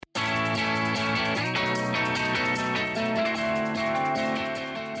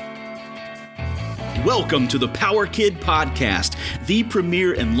Welcome to the Power Kid Podcast, the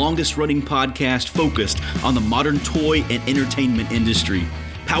premier and longest running podcast focused on the modern toy and entertainment industry.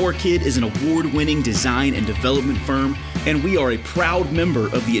 Power Kid is an award-winning design and development firm, and we are a proud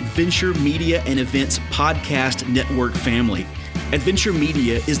member of the Adventure Media and Events Podcast Network family. Adventure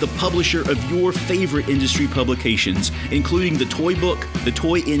Media is the publisher of your favorite industry publications, including The Toy Book, The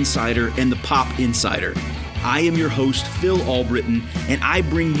Toy Insider, and The Pop Insider. I am your host, Phil Albritton, and I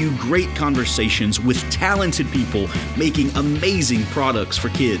bring you great conversations with talented people making amazing products for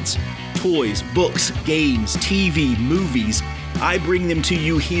kids. Toys, books, games, TV, movies. I bring them to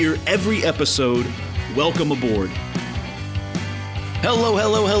you here every episode. Welcome aboard.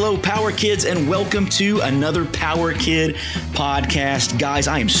 Hello, Power Kids, and welcome to another Power Kid podcast. Guys,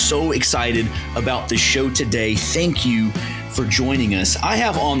 I am so excited about the show today. Thank you for joining us. I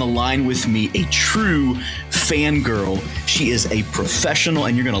have on the line with me a true fangirl. She is a professional,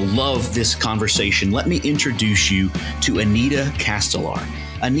 and you're going to love this conversation. Let me introduce you to Anita Castelar.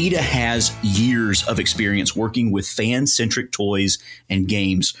 Anita has years of experience working with fan-centric toys and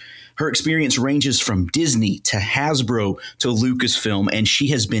games. Her experience ranges from Disney to Hasbro to Lucasfilm, and she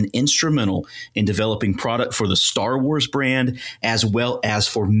has been instrumental in developing product for the Star Wars brand as well as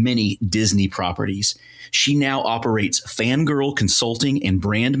for many Disney properties. She now operates Fangirl Consulting and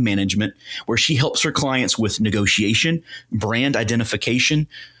Brand Management, where she helps her clients with negotiation, brand identification,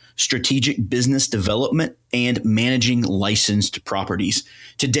 strategic business development, and managing licensed properties.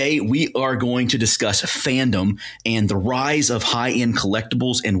 Today, we are going to discuss fandom and the rise of high-end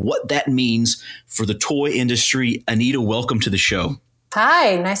collectibles and what that means for the toy industry. Anita, welcome to the show.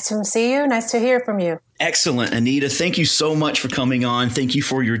 Hi, nice to see you. Nice to hear from you. Excellent, Anita. Thank you so much for coming on. Thank you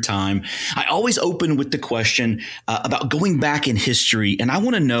for your time. I always open with the question about going back in history, and I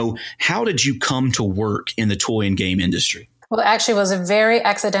want to know, how did you come to work in the toy and game industry? Well, actually, it was a very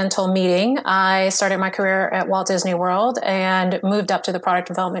accidental meeting. I started my career at Walt Disney World and moved up to the product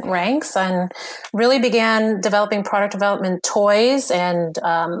development ranks and really began developing product development toys and,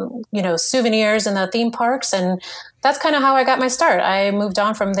 souvenirs in the theme parks. And that's kind of how I got my start. I moved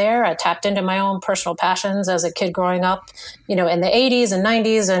on from there. I tapped into my own personal passions as a kid growing up, in the 80s and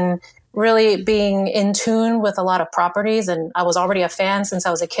 90s and really being in tune with a lot of properties. And I was already a fan since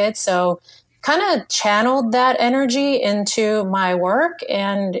I was a kid. So kind of channeled that energy into my work,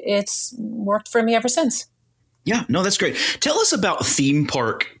 and it's worked for me ever since. Yeah, no, that's great. Tell us about theme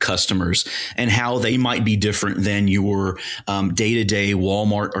park customers and how they might be different than your day-to-day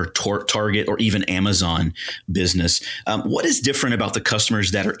Walmart or Target or even Amazon business. What is different about the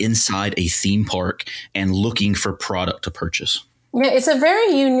customers that are inside a theme park and looking for product to purchase? Yeah, it's a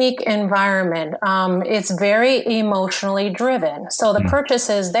very unique environment. It's very emotionally driven. So the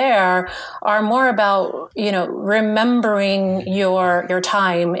purchases there are more about, remembering your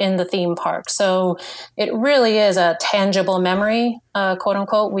time in the theme park. So it really is a tangible memory, quote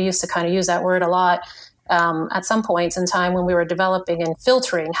unquote. We used to kind of use that word a lot at some points in time when we were developing and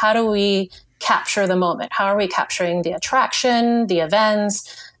filtering. How do we capture the moment? How are we capturing the attraction, the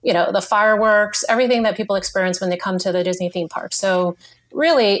events, the fireworks, everything that people experience when they come to the Disney theme park. So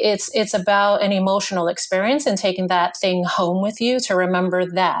really, it's about an emotional experience and taking that thing home with you to remember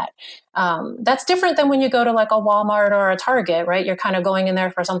that. That's different than when you go to like a Walmart or a Target, right? You're kind of going in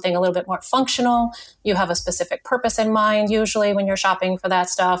there for something a little bit more functional. You have a specific purpose in mind, usually when you're shopping for that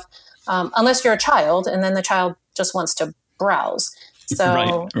stuff, unless you're a child, and then the child just wants to browse.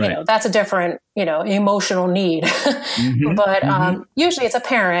 So, right. That's a different, emotional need. But usually it's a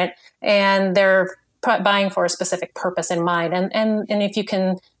parent and they're buying for a specific purpose in mind. And if you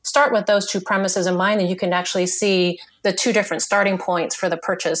can start with those two premises in mind, then you can actually see the two different starting points for the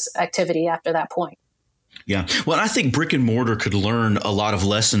purchase activity after that point. Yeah. Well, I think brick and mortar could learn a lot of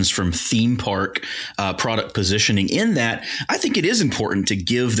lessons from theme park product positioning. In that, I think it is important to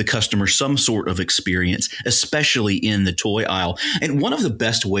give the customer some sort of experience, especially in the toy aisle. And one of the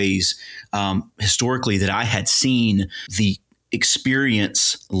best ways historically that I had seen the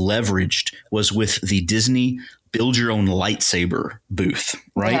experience leveraged was with the Disney Build Your Own Lightsaber booth,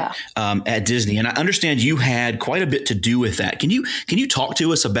 right? Yeah. At Disney. And I understand you had quite a bit to do with that. Can you talk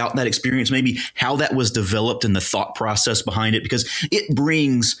to us about that experience, maybe how that was developed and the thought process behind it? Because it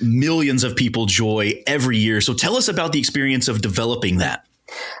brings millions of people joy every year. So tell us about the experience of developing that.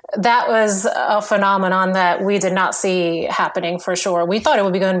 That was a phenomenon that we did not see happening for sure. We thought it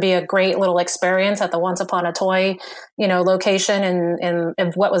would be going to be a great little experience at the Once Upon a Toy, location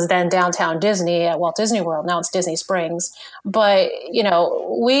in what was then downtown Disney at Walt Disney World. Now it's Disney Springs. But,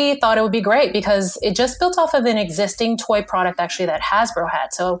 we thought it would be great because it just built off of an existing toy product actually that Hasbro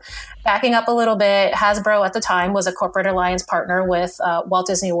had. So backing up a little bit, Hasbro at the time was a corporate alliance partner with Walt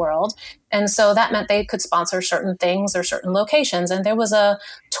Disney World. And so that meant they could sponsor certain things or certain locations. And there was a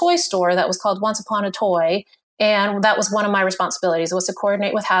toy store that was called Once Upon a Toy. And that was one of my responsibilities, was to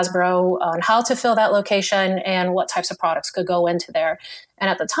coordinate with Hasbro on how to fill that location and what types of products could go into there. And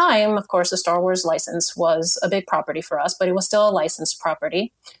at the time, of course, the Star Wars license was a big property for us, but it was still a licensed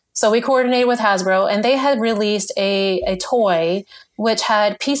property. So we coordinated with Hasbro, and they had released a toy which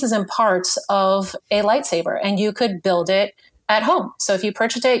had pieces and parts of a lightsaber, and you could build it at home. So if you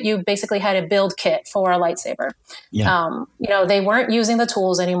purchased it, you basically had a build kit for a lightsaber. Yeah. They weren't using the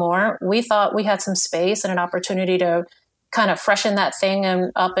tools anymore. We thought we had some space and an opportunity to kind of freshen that thing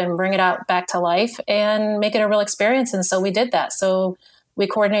up and bring it out back to life and make it a real experience. And so we did that. So we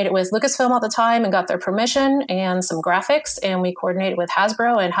coordinated with Lucasfilm at the time and got their permission and some graphics. And we coordinated with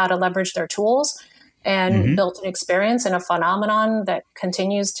Hasbro and how to leverage their tools and built an experience and a phenomenon that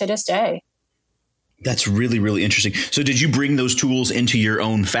continues to this day. That's really, really interesting. So did you bring those tools into your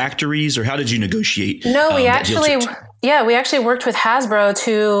own factories, or how did you negotiate? No, we actually worked with Hasbro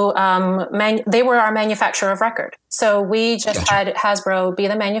to, they were our manufacturer of record. So we just had Hasbro be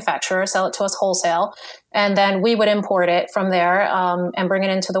the manufacturer, sell it to us wholesale, and then we would import it from there and bring it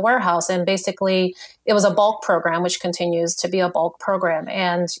into the warehouse. And basically it was a bulk program, which continues to be a bulk program.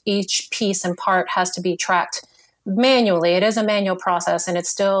 And each piece and part has to be tracked manually. It is a manual process, and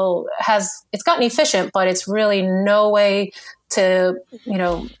it's gotten efficient, but it's really no way to,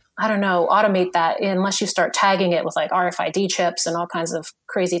 automate that unless you start tagging it with like RFID chips and all kinds of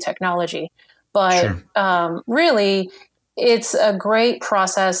crazy technology. But really, it's a great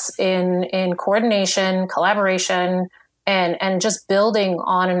process in coordination, collaboration, and just building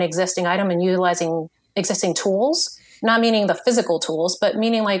on an existing item and utilizing existing tools. Not meaning the physical tools, but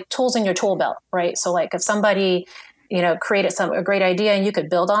meaning like tools in your tool belt, right? So like if somebody, created a great idea and you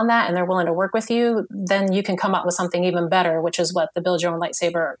could build on that and they're willing to work with you, then you can come up with something even better, which is what the Build Your Own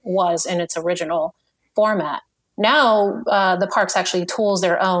Lightsaber was in its original format. Now, the parks actually tools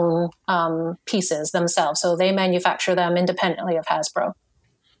their own pieces themselves. So they manufacture them independently of Hasbro.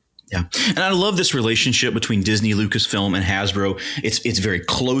 Yeah. And I love this relationship between Disney, Lucasfilm, and Hasbro. It's a very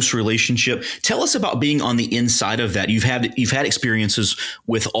close relationship. Tell us about being on the inside of that. You've had experiences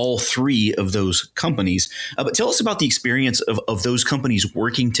with all three of those companies, but tell us about the experience of those companies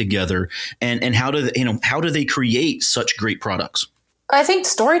working together and how do they create such great products? I think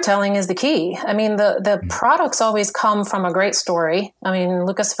storytelling is the key. I mean, the products always come from a great story. I mean,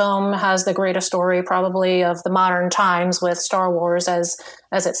 Lucasfilm has the greatest story probably of the modern times with Star Wars as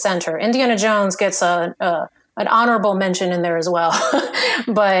its center. Indiana Jones gets an honorable mention in there as well,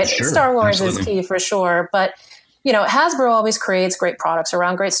 but Star Wars is key for sure. But Hasbro always creates great products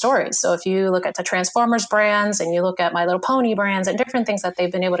around great stories. So if you look at the Transformers brands and you look at My Little Pony brands and different things that they've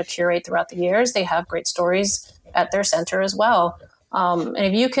been able to curate throughout the years, they have great stories at their center as well. And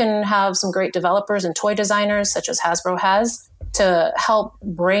if you can have some great developers and toy designers, such as Hasbro has, to help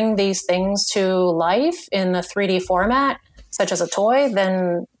bring these things to life in a 3D format, such as a toy,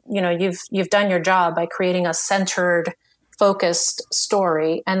 then you've done your job by creating a centered, focused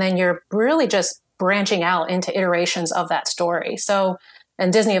story, and then you're really just branching out into iterations of that story. So,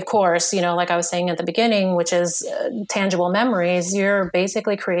 and Disney, of course, like I was saying at the beginning, which is tangible memories, you're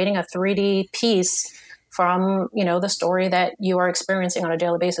basically creating a 3D piece from, the story that you are experiencing on a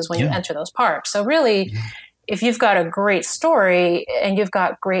daily basis when you enter those parks. So really, if you've got a great story and you've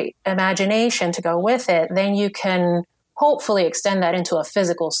got great imagination to go with it, then you can hopefully extend that into a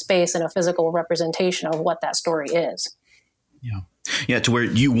physical space and a physical representation of what that story is. Yeah, to where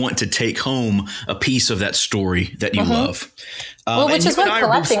you want to take home a piece of that story that you love. Which is what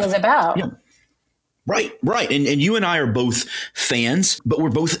collecting is about. Yeah. Right. And you and I are both fans, but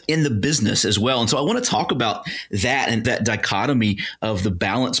we're both in the business as well. And so I want to talk about that and that dichotomy of the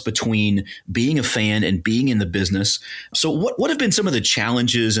balance between being a fan and being in the business. So what have been some of the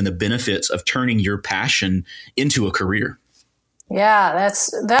challenges and the benefits of turning your passion into a career? Yeah,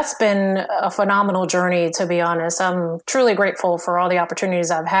 that's been a phenomenal journey, to be honest. I'm truly grateful for all the opportunities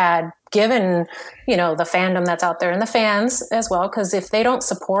I've had, given, the fandom that's out there and the fans as well, because if they don't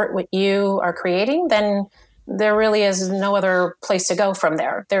support what you are creating, then there really is no other place to go from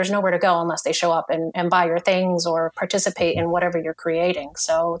there. There's nowhere to go unless they show up and buy your things or participate in whatever you're creating.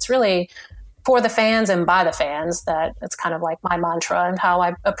 So it's really for the fans and by the fans. That it's kind of like my mantra and how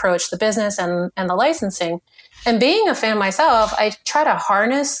I approach the business and the licensing. And being a fan myself, I try to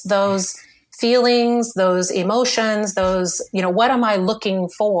harness those feelings, those emotions, those, what am I looking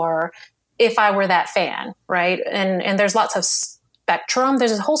for if I were that fan, right? And there's lots of spectrum.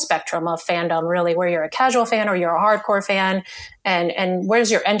 There's a whole spectrum of fandom, really, where you're a casual fan or you're a hardcore fan, and where's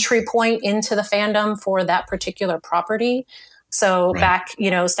your entry point into the fandom for that particular property. So back,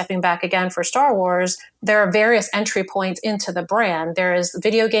 stepping back again for Star Wars, there are various entry points into the brand. There's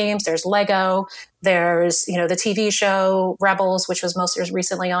video games, there's Lego, there's, the TV show Rebels, which was most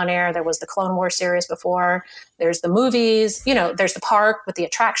recently on air. There was the Clone Wars series before. There's the movies, there's the park with the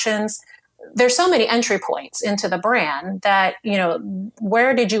attractions. There's so many entry points into the brand that,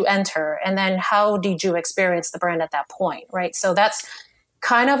 where did you enter? And then how did you experience the brand at that point, right? So that's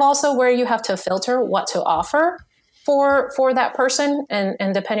kind of also where you have to filter what to offer for that person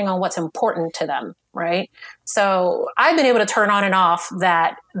and depending on what's important to them, right? So I've been able to turn on and off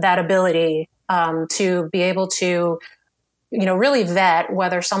that ability to be able to, really vet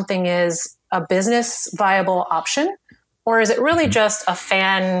whether something is a business viable option or is it really just a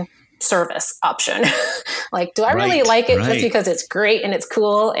fan service option. Like, do I really like it just because it's great and it's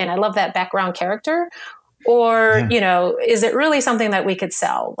cool and I love that background character? Or, is it really something that we could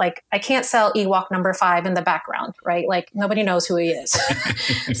sell? Like, I can't sell Ewok number 5 in the background, right? Like, nobody knows who he is.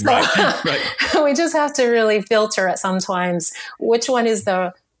 So we just have to really filter at sometimes which one is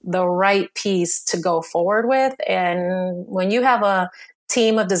the right piece to go forward with. And when you have a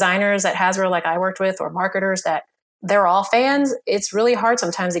team of designers at Hasbro, like I worked with, or marketers that they're all fans, it's really hard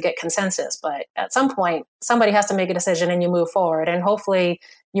sometimes to get consensus. But at some point, somebody has to make a decision and you move forward. And hopefully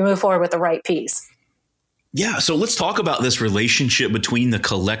you move forward with the right piece. Yeah. So let's talk about this relationship between the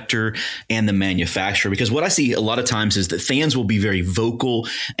collector and the manufacturer, because what I see a lot of times is that fans will be very vocal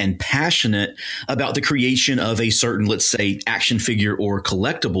and passionate about the creation of a certain, let's say, action figure or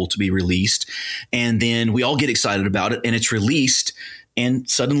collectible to be released. And then we all get excited about it and it's released and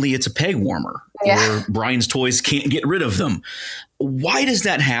suddenly it's a peg warmer or Brian's Toys can't get rid of them. Why does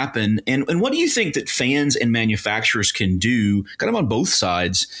that happen? And what do you think that fans and manufacturers can do kind of on both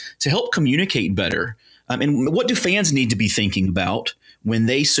sides to help communicate better? And what do fans need to be thinking about when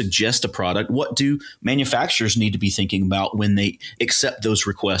they suggest a product? What do manufacturers need to be thinking about when they accept those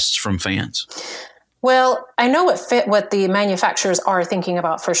requests from fans? Well, I know what the manufacturers are thinking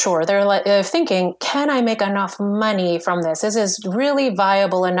about for sure. They're thinking, can I make enough money from this? Is this really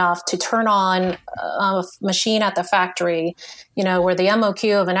viable enough to turn on a machine at the factory, where the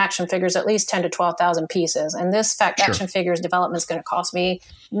MOQ of an action figure is at least 10 to 12,000 pieces. And this action figure's development is going to cost me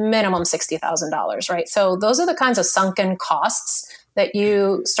minimum $60,000, right? So those are the kinds of sunken costs that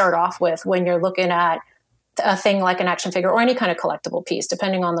you start off with when you're looking at a thing like an action figure or any kind of collectible piece,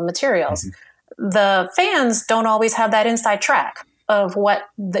 depending on the materials. Mm-hmm. The fans don't always have that inside track of what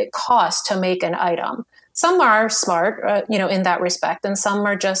it costs to make an item. Some are smart, in that respect, and some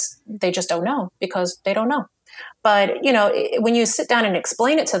are they just don't know because they don't know. But, when you sit down and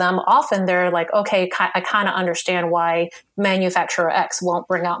explain it to them, often they're like, okay, I kind of understand why manufacturer X won't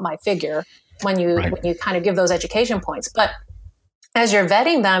bring out my figure when you kind of give those education points. But as you're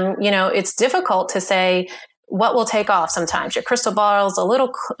vetting them, it's difficult to say, what will take off sometimes. Your crystal ball is a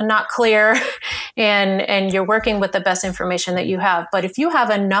little not clear and you're working with the best information that you have. But if you have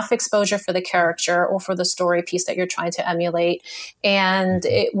enough exposure for the character or for the story piece that you're trying to emulate, and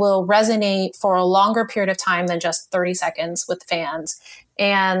it will resonate for a longer period of time than just 30 seconds with fans.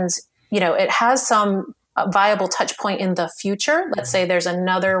 And, it has some viable touch point in the future. Let's say there's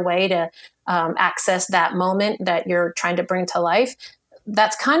another way to access that moment that you're trying to bring to life.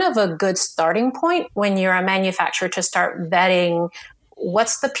 That's kind of a good starting point when you're a manufacturer to start vetting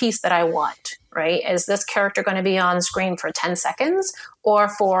what's the piece that I want, right? Is this character going to be on screen for 10 seconds or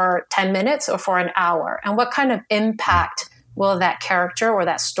for 10 minutes or for an hour? And what kind of impact will that character or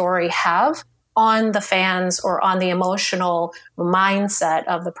that story have on the fans or on the emotional mindset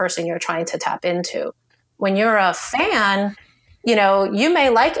of the person you're trying to tap into? When you're a fan, you may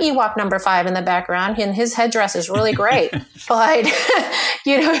like Ewok number 5 in the background and his headdress is really great, but,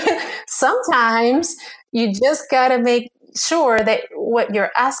 sometimes you just got to make sure that what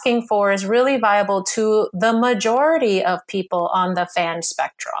you're asking for is really viable to the majority of people on the fan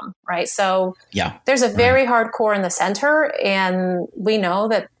spectrum, right? So there's a very hardcore in the center, and we know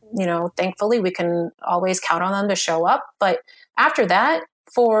that, thankfully we can always count on them to show up. But after that,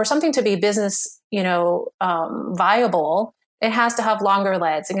 for something to be business, viable, it has to have longer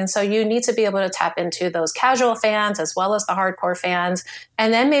legs. And so you need to be able to tap into those casual fans as well as the hardcore fans,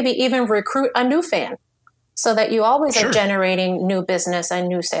 and then maybe even recruit a new fan so that you always are generating new business and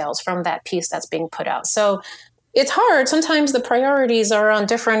new sales from that piece that's being put out. So it's hard. Sometimes the priorities are on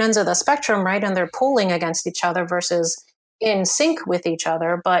different ends of the spectrum, right? And they're pulling against each other versus in sync with each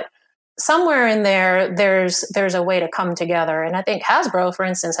other. But somewhere in there's a way to come together. And I think Hasbro, for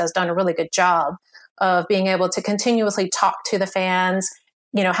instance, has done a really good job of being able to continuously talk to the fans,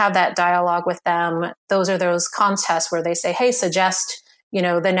 have that dialogue with them. Those are those contests where they say, hey, suggest,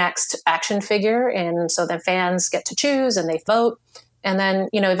 the next action figure. And so then fans get to choose and they vote. And then,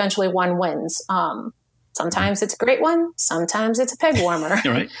 eventually one wins. Sometimes it's a great one. Sometimes it's a peg warmer.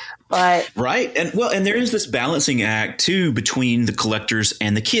 Right. But right. And there is this balancing act too between the collectors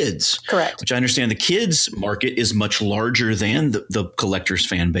and the kids. Correct. Which I understand the kids market is much larger than the collectors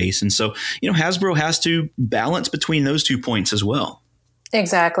fan base. And so, Hasbro has to balance between those 2 points as well.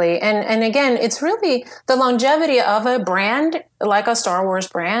 Exactly. And again, it's really the longevity of a brand like a Star Wars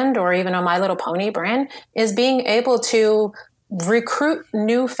brand or even a My Little Pony brand is being able to recruit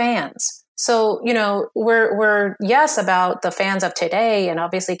new fans. So, we're yes about the fans of today and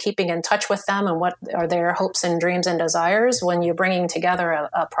obviously keeping in touch with them and what are their hopes and dreams and desires when you're bringing together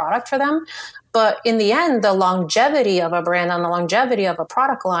a product for them. But in the end, the longevity of a brand and the longevity of a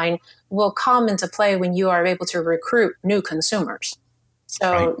product line will come into play when you are able to recruit new consumers.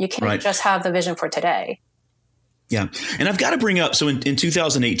 So you can't just have the vision for today. Yeah. And I've got to bring up, so in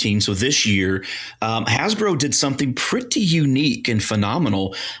 2018, so this year, Hasbro did something pretty unique and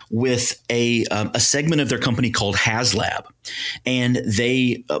phenomenal with a segment of their company called HasLab. And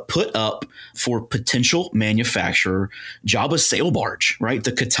they put up for potential manufacturer Jabba's sail barge, right?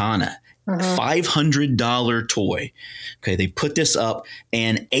 The Katana. $500 toy. Okay. They put this up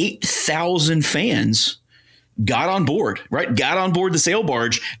and 8,000 fans got on board, right? Got on board the sail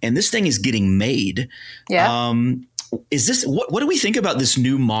barge, and this thing is getting made. Yeah. Is this what do we think about this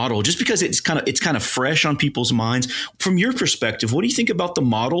new model? Just because it's kind of fresh on people's minds. From your perspective, what do you think about the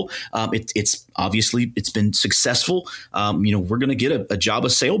model? It's obviously it's been successful. We're going to get a Jabba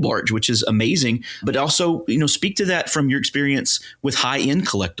sail barge, which is amazing. But also, speak to that from your experience with high end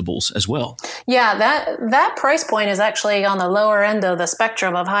collectibles as well. Yeah, that price point is actually on the lower end of the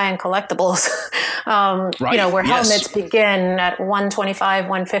spectrum of high end collectibles. Where helmets begin at $125,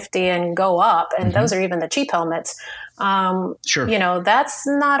 $150 and go up, and those are even the cheap helmets. Sure. That's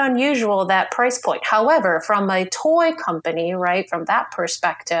not unusual, that price point. However, from a toy company, right, from that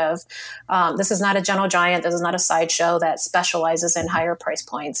perspective, this is not a Gentle Giant. This is not a sideshow that specializes in higher price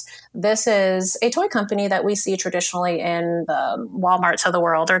points. This is a toy company that we see traditionally in the Walmarts of the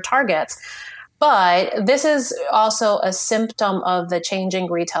world or Targets. But this is also a symptom of the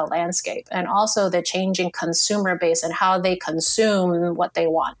changing retail landscape and also the changing consumer base and how they consume what they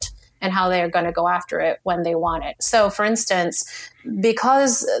want and how they're going to go after it when they want it. So, for instance,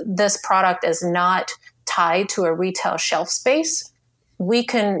 because this product is not tied to a retail shelf space, we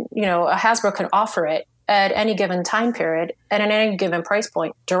can, a Hasbro can offer it at any given time period and at any given price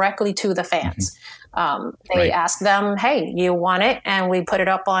point directly to the fans. They ask them, hey, you want it? And we put it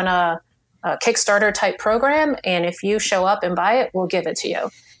up on a Kickstarter type program. And if you show up and buy it, we'll give it to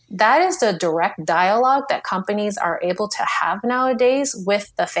you. That is the direct dialogue that companies are able to have nowadays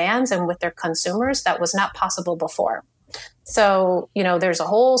with the fans and with their consumers that was not possible before. So, there's a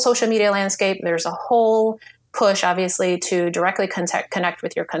whole social media landscape. There's a whole push, obviously, to directly connect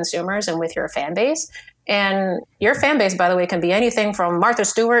with your consumers and with your fan base. And your fan base, by the way, can be anything from Martha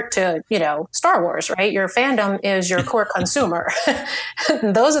Stewart to, Star Wars, right? Your fandom is your core consumer.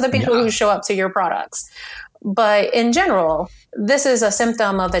 Those are the people who show up to your products. But in general, this is a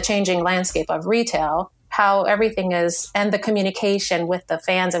symptom of the changing landscape of retail, how everything is, and the communication with the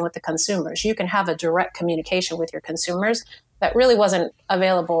fans and with the consumers. You can have a direct communication with your consumers that really wasn't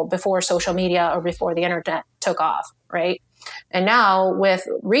available before social media or before the internet took off, right? And now with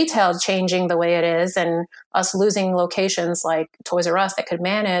retail changing the way it is and us losing locations like Toys R Us that could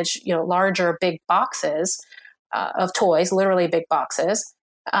manage, larger, big boxes of toys, literally big boxes,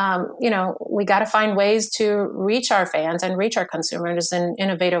 we got to find ways to reach our fans and reach our consumers in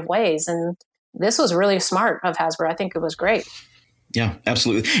innovative ways. And this was really smart of Hasbro. I think it was great. Yeah,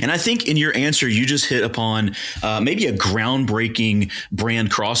 absolutely. And I think in your answer, you just hit upon maybe a groundbreaking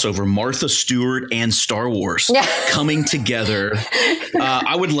brand crossover, Martha Stewart and Star Wars coming together.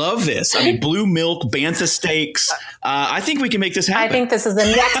 I would love this. I mean, Blue Milk, Bantha Steaks. I think we can make this happen. I think this is the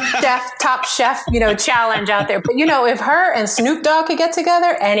next top chef, challenge out there. But, if her and Snoop Dogg could get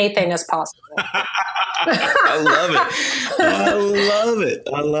together, anything is possible. I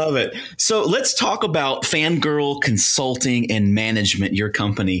love it. So let's talk about Fangirl Consulting and Management, your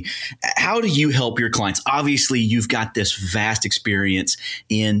company. How do you help your clients? Obviously, you've got this vast experience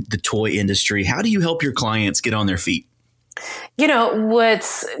in the toy industry. How do you help your clients get on their feet?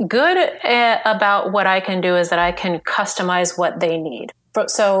 What's good about what I can do is that I can customize what they need.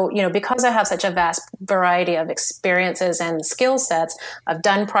 So, because I have such a vast variety of experiences and skill sets, I've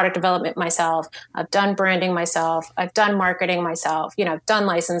done product development myself, I've done branding myself, I've done marketing myself, I've done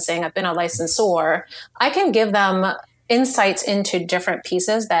licensing, I've been a licensor. I can give them insights into different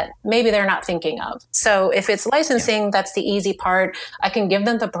pieces that maybe they're not thinking of. So if it's licensing, that's the easy part. I can give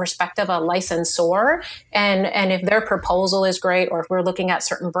them the perspective of a licensor. And if their proposal is great, or if we're looking at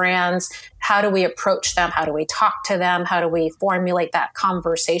certain brands, how do we approach them? How do we talk to them? How do we formulate that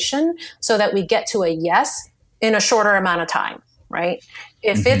conversation so that we get to a yes in a shorter amount of time, right?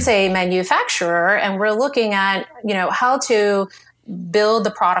 If it's a manufacturer and we're looking at, how to build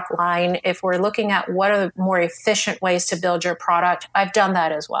the product line, if we're looking at what are the more efficient ways to build your product, I've done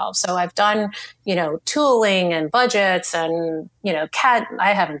that as well. So I've done, tooling and budgets and, CAD.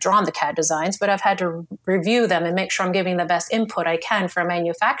 I haven't drawn the CAD designs, but I've had to review them and make sure I'm giving the best input I can for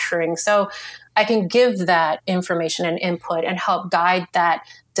manufacturing. So I can give that information and input and help guide that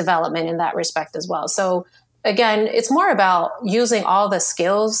development in that respect as well. So again, it's more about using all the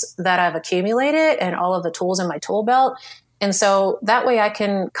skills that I've accumulated and all of the tools in my tool belt. And so that way I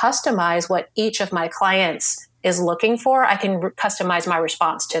can customize what each of my clients is looking for. I can customize my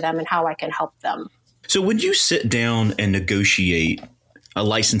response to them and how I can help them. So when you sit down and negotiate a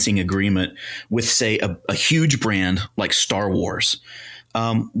licensing agreement with, say, a huge brand like Star Wars,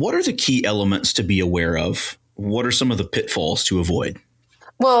 what are the key elements to be aware of? What are some of the pitfalls to avoid?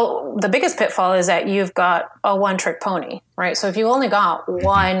 Well, the biggest pitfall is that you've got a one-trick pony, right? So if you only got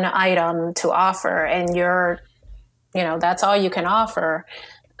one item to offer and that's all you can offer,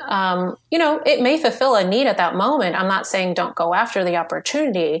 it may fulfill a need at that moment. I'm not saying don't go after the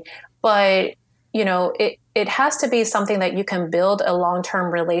opportunity, but, it has to be something that you can build a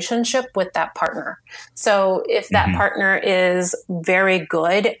long-term relationship with that partner. So if that partner is very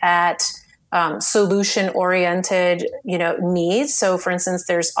good at solution-oriented, needs. So for instance,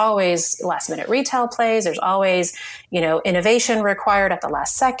 there's always last-minute retail plays. There's always, innovation required at the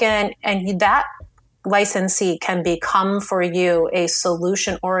last second. And that licensee can become for you a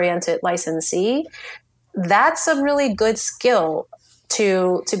solution-oriented licensee. That's a really good skill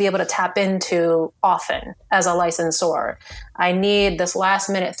to be able to tap into often as a licensor. I need this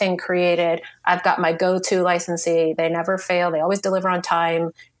last-minute thing created. I've got my go-to licensee. They never fail. They always deliver on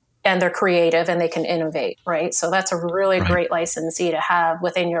time. And they're creative and they can innovate, right? So that's a really great licensee to have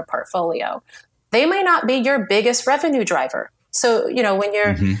within your portfolio. They may not be your biggest revenue driver. So,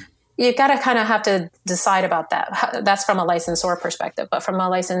 when you've got to kind of have to decide about that. That's from a licensor perspective. But from a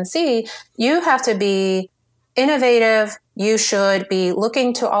licensee, you have to be innovative. You should be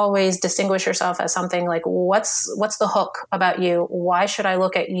looking to always distinguish yourself as something like, what's the hook about you? Why should I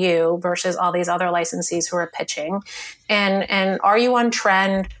look at you versus all these other licensees who are pitching? And are you on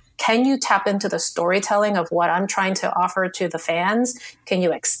trend? Can you tap into the storytelling of what I'm trying to offer to the fans? Can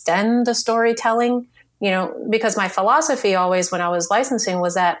you extend the storytelling? Because my philosophy always when I was licensing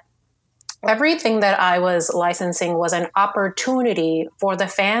was that everything that I was licensing was an opportunity for the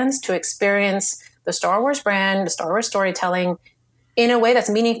fans to experience the Star Wars brand, the Star Wars storytelling in a way that's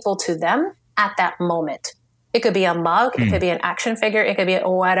meaningful to them at that moment. It could be a mug, it could be an action figure, it could be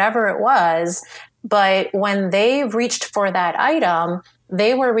whatever it was. But when they reached for that item,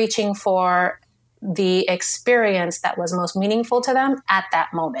 they were reaching for the experience that was most meaningful to them at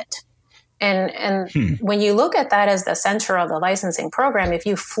that moment. And when you look at that as the center of the licensing program, if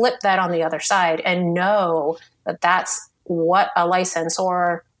you flip that on the other side and know that that's what a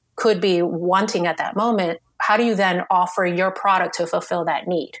licensor could be wanting at that moment, how do you then offer your product to fulfill that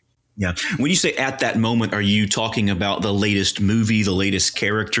need? Yeah. When you say at that moment, are you talking about the latest movie, the latest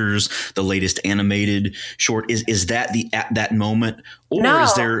characters, the latest animated short? Is that the at that moment, or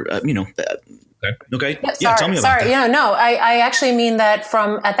is there okay? Yeah, tell me about that. I actually mean that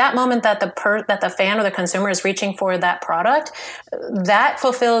from at that moment that the fan or the consumer is reaching for that product, that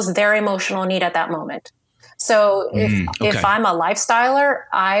fulfills their emotional need at that moment. So if I'm a lifestyler,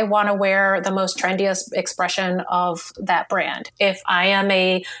 I want to wear the most trendiest expression of that brand. If I am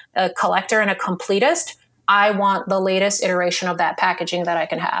a collector and a completist, I want the latest iteration of that packaging that I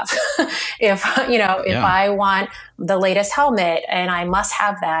can have. If I want the latest helmet and I must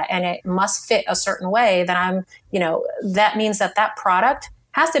have that and it must fit a certain way, then that means that product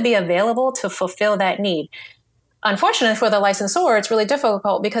has to be available to fulfill that need. Unfortunately for the licensor, it's really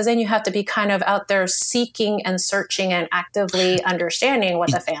difficult because then you have to be kind of out there seeking and searching and actively understanding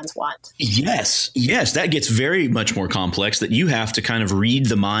what the fans want. Yes. That gets very much more complex, that you have to kind of read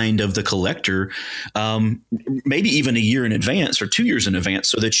the mind of the collector, maybe even a year in advance or 2 years in advance,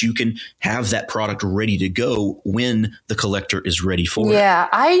 so that you can have that product ready to go when the collector is ready for it. Yeah,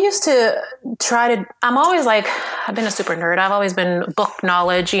 I used to I'm always like, I've been a super nerd. I've always been book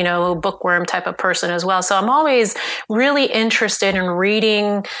knowledge, bookworm type of person as well. So I'm always really interested in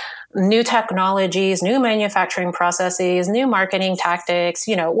reading new technologies, new manufacturing processes, new marketing tactics,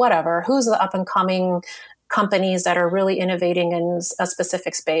 whatever. Who's the up and coming companies that are really innovating in a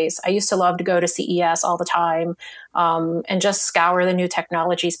specific space. I used to love to go to CES all the time and just scour the new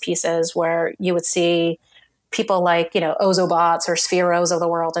technologies pieces where you would see people like, Ozobots or Spheros of the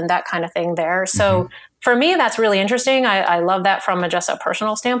world and that kind of thing there. So for me, that's really interesting. I love that from just a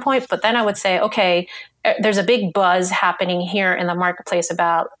personal standpoint. But then I would say, okay, there's a big buzz happening here in the marketplace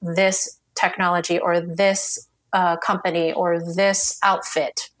about this technology or this company or this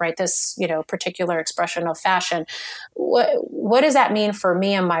outfit, right? This, particular expression of fashion. What does that mean for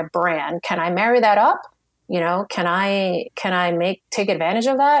me and my brand? Can I marry that up? Can I take advantage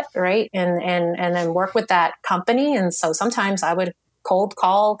of that, right? And then work with that company. And so sometimes I would cold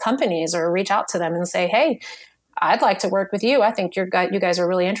call companies or reach out to them and say, hey, I'd like to work with you. I think you guys are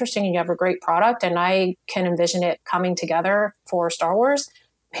really interesting and you have a great product and I can envision it coming together for Star Wars.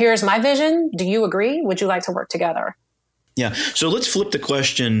 Here's my vision. Do you agree? Would you like to work together? Yeah. So let's flip the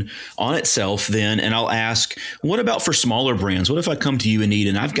question on itself then. And I'll ask, what about for smaller brands? What if I come to you, Anita,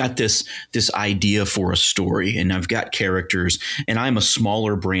 and I've got this idea for a story and I've got characters and I'm a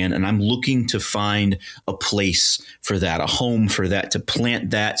smaller brand and I'm looking to find a place for that, a home for that, to plant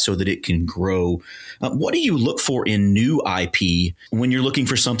that so that it can grow. What do you look for in new IP when you're looking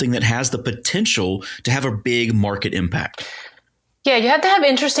for something that has the potential to have a big market impact? Yeah, you have to have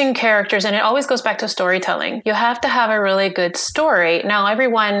interesting characters, and it always goes back to storytelling. You have to have a really good story. Now,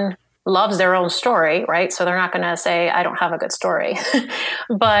 everyone loves their own story, right? So they're not going to say, I don't have a good story.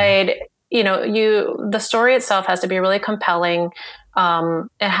 But, the story itself has to be really compelling. It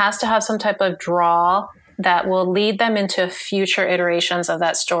has to have some type of draw that will lead them into future iterations of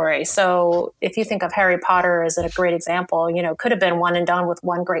that story. So if you think of Harry Potter as a great example, could have been one and done with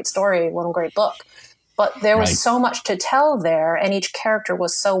one great story, one great book. But there was so much to tell there, and each character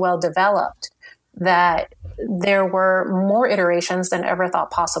was so well developed that there were more iterations than ever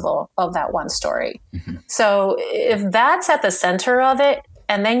thought possible of that one story. Mm-hmm. So if that's at the center of it,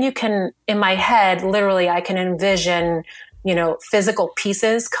 and then you can, in my head, literally, I can envision, physical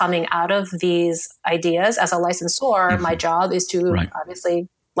pieces coming out of these ideas. As a licensor, my job is to obviously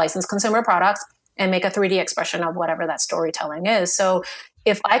license consumer products and make a 3D expression of whatever that storytelling is. So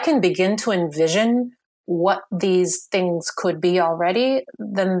if I can begin to envision what these things could be already,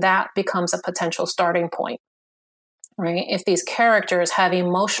 then that becomes a potential starting point, right? If these characters have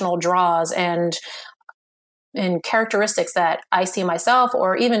emotional draws and characteristics that I see myself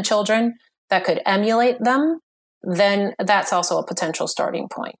or even children that could emulate them, then that's also a potential starting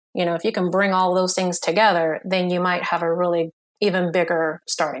point. If you can bring all those things together, then you might have a really even bigger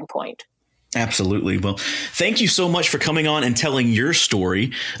starting point. Absolutely. Well, thank you so much for coming on and telling your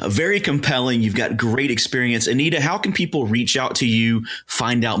story. Very compelling. You've got great experience. Anita, how can people reach out to you,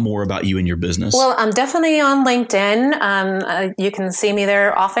 find out more about you and your business? Well, I'm definitely on LinkedIn. You can see me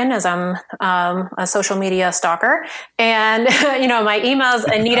there often as I'm a social media stalker. And, my email is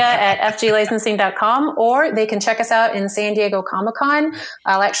anita@fglicensing.com, or they can check us out in San Diego Comic-Con.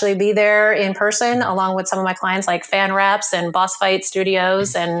 I'll actually be there in person along with some of my clients like Fan Wraps and Boss Fight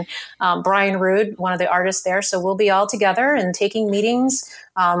Studios and Brian Rude, one of the artists there. So we'll be all together and taking meetings.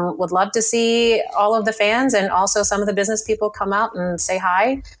 Would love to see all of the fans and also some of the business people come out and say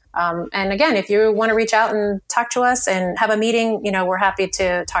hi. And again, if you want to reach out and talk to us and have a meeting, we're happy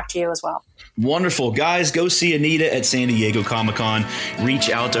to talk to you as well. Wonderful. Guys, go see Anita at San Diego Comic-Con. Reach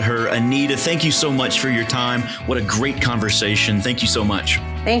out to her. Anita, thank you so much for your time. What a great conversation. Thank you so much.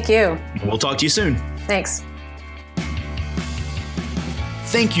 Thank you. We'll talk to you soon. Thanks.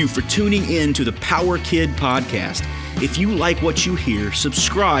 Thank you for tuning in to the Power Kid Podcast. If you like what you hear,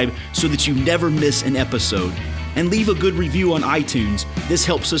 subscribe so that you never miss an episode. And leave a good review on iTunes. This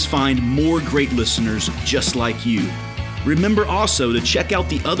helps us find more great listeners just like you. Remember also to check out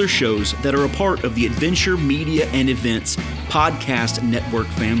the other shows that are a part of the Adventure Media and Events Podcast Network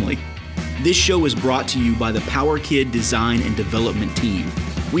family. This show is brought to you by the Power Kid Design and Development Team.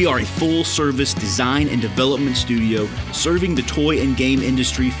 We are a full-service design and development studio serving the toy and game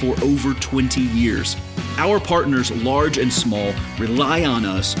industry for over 20 years. Our partners, large and small, rely on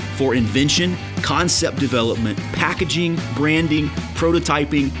us for invention, concept development, packaging, branding,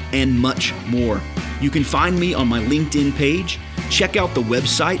 prototyping, and much more. You can find me on my LinkedIn page, check out the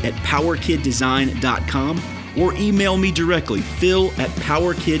website at powerkiddesign.com, or email me directly,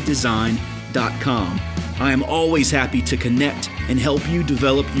 phil@powerkiddesign.com. I am always happy to connect and help you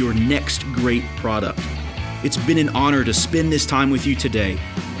develop your next great product. It's been an honor to spend this time with you today.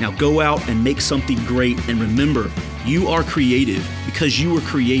 Now go out and make something great, and remember, you are creative because you were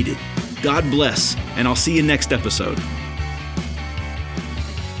created. God bless, and I'll see you next episode.